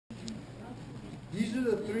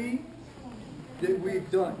are the three that we've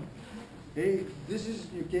done. Okay, this is,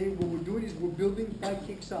 okay, what we're doing is we're building thigh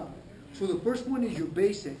kicks up. So the first one is your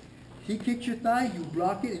basic. He kicks your thigh, you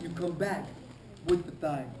block it, and you come back with the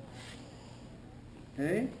thigh.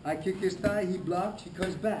 Okay, I kick his thigh, he blocks, he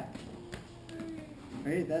comes back.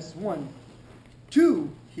 Okay, that's one. Two,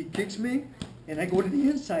 he kicks me, and I go to the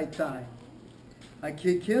inside thigh. I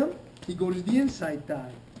kick him, he goes to the inside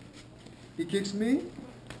thigh. He kicks me,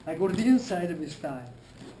 I go to the inside of his thigh.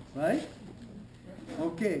 Right?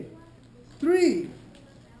 Okay. Three,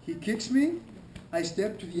 he kicks me, I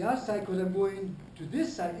step to the outside because I'm going to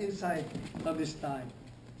this side, inside of his thigh.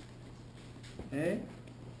 Okay?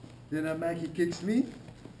 Then I'm back, he kicks me,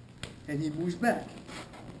 and he moves back.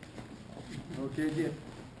 Okay, again.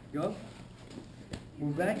 Go.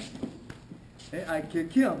 Move back. Okay, I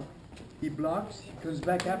kick him. He blocks, he comes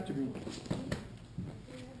back after me.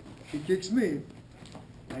 He kicks me.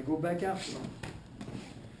 I go back after him.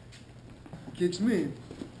 He kicks me.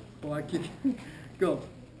 Oh, I kick him. Go.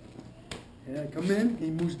 And I come in,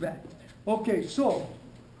 he moves back. Okay, so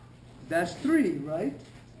that's three, right?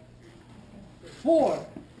 Four.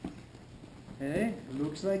 Okay, it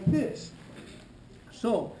looks like this.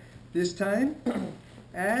 So this time,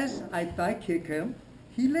 as I thigh kick him,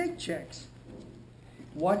 he leg checks.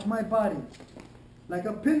 Watch my body. Like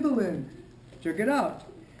a pendulum. Check it out.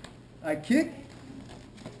 I kick.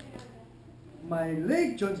 My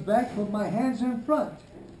leg jumps back, but my hands are in front.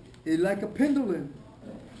 It's like a pendulum.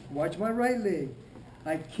 Watch my right leg.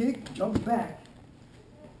 I kick, jump back.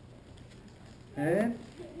 And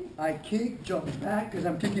I kick, jump back, because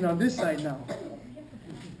I'm kicking on this side now.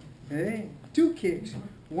 Okay? Two kicks.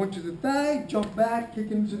 One to the thigh, jump back, kick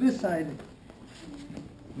him to this side.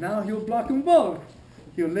 Now he'll block them both.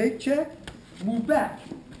 He'll leg check, move back.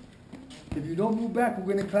 If you don't move back,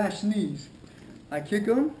 we're going to clash knees. I kick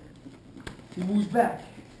him, he moves back.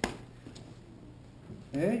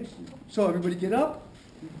 Okay? So everybody get up.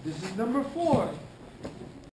 This is number 4.